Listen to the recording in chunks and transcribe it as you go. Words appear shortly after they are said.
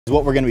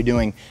What we're gonna be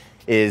doing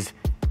is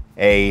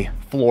a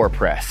floor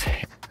press.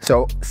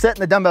 So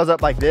setting the dumbbells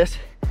up like this,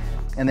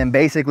 and then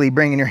basically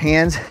bringing your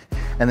hands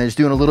and then just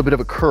doing a little bit of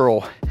a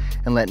curl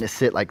and letting it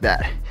sit like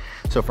that.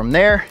 So from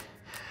there,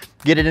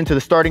 get it into the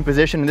starting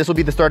position, and this will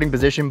be the starting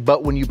position,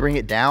 but when you bring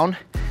it down,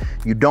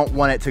 you don't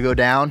want it to go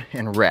down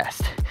and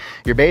rest.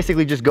 You're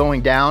basically just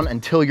going down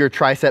until your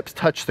triceps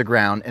touch the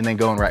ground and then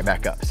going right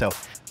back up. So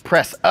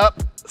press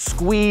up,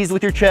 squeeze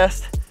with your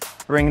chest,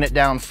 bringing it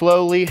down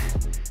slowly,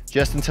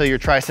 just until your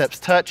triceps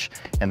touch,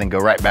 and then go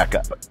right back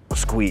up.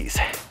 Squeeze,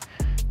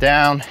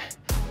 down,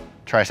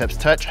 triceps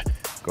touch,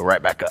 go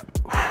right back up.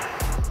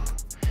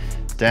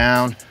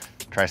 Down,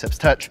 triceps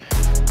touch,